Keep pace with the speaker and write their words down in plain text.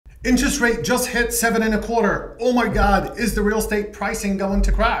Interest rate just hit 7.25. Oh my God, is the real estate pricing going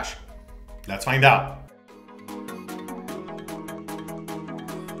to crash? Let's find out.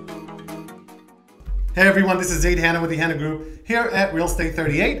 Hey everyone, this is Zaid Hanna with the Hanna Group here at Real Estate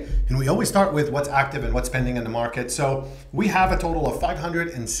 38, and we always start with what's active and what's pending in the market. So we have a total of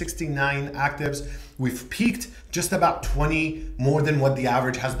 569 actives. We've peaked just about 20 more than what the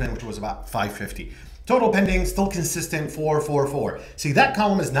average has been, which was about 550. Total pending still consistent 444. See, that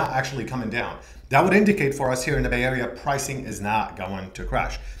column is not actually coming down. That would indicate for us here in the Bay Area, pricing is not going to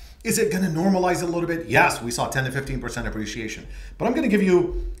crash. Is it going to normalize a little bit? Yes, we saw 10 to 15% appreciation. But I'm going to give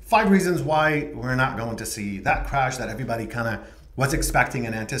you 5 reasons why we're not going to see that crash that everybody kind of was expecting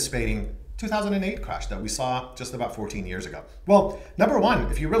and anticipating. 2008 crash that we saw just about 14 years ago. Well, number one,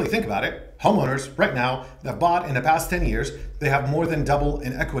 if you really think about it, homeowners right now that bought in the past 10 years, they have more than double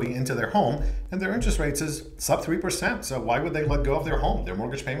in equity into their home, and their interest rates is sub 3%. So why would they let go of their home? Their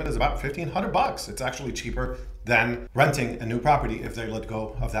mortgage payment is about $1,500. It's actually cheaper than renting a new property if they let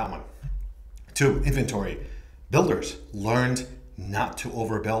go of that one. 2, inventory. Builders learned not to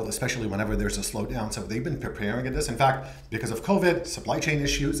overbuild, especially whenever there's a slowdown. So they've been preparing at this. In fact, because of COVID, supply chain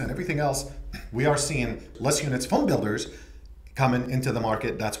issues, and everything else, we are seeing less units from builders coming into the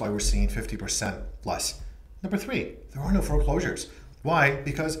market. That's why we're seeing 50% less. Number 3, there are no foreclosures. Why?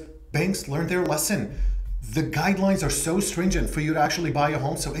 Because banks learned their lesson. The guidelines are so stringent for you to actually buy a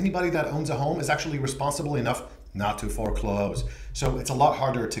home. So anybody that owns a home is actually responsible enough not to foreclose. So it's a lot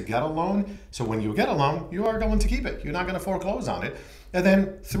harder to get a loan. So when you get a loan, you are going to keep it. You're not going to foreclose on it. And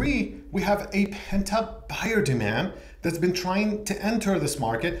then 3, we have a pent-up buyer demand that's been trying to enter this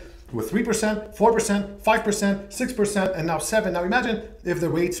market with 3%, 4%, 5%, 6%, and now 7%. Now imagine if the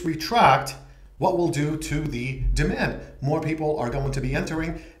rates retract, what will do to the demand. More people are going to be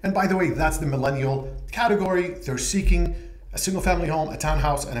entering. And by the way, that's the millennial category. They're seeking a single family home, a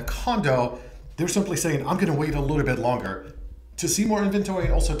townhouse, and a condo. They're simply saying, I'm going to wait a little bit longer to see more inventory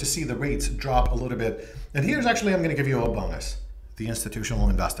and also to see the rates drop a little bit. And here's actually, I'm going to give you a bonus. The institutional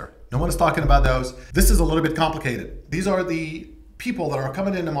investor. No one is talking about those. This is a little bit complicated. These are the people that are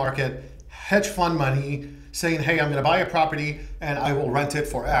coming in the market, hedge fund money, saying, hey, I'm going to buy a property and I will rent it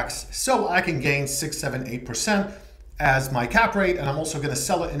for X so I can gain 6, 7, 8% as my cap rate, and I'm also going to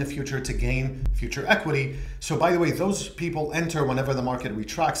sell it in the future to gain future equity. So by the way, those people enter whenever the market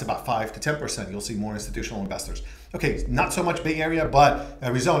retracts about 5 to 10%. You'll see more institutional investors. Okay, not so much Bay Area, but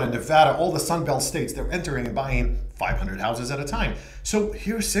Arizona, Nevada, all the Sun Belt states, they're entering and buying 500 houses at a time. So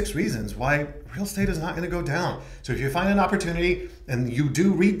here's 6 reasons why real estate is not going to go down. So if you find an opportunity and you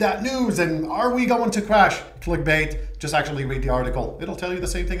do read that news and are we going to crash, clickbait, just actually read the article. It'll tell you the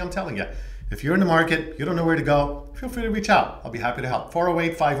same thing I'm telling you. If you're in the market, you don't know where to go, feel free to reach out. I'll be happy to help.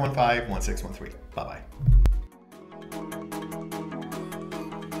 408-515-1613. Bye-bye.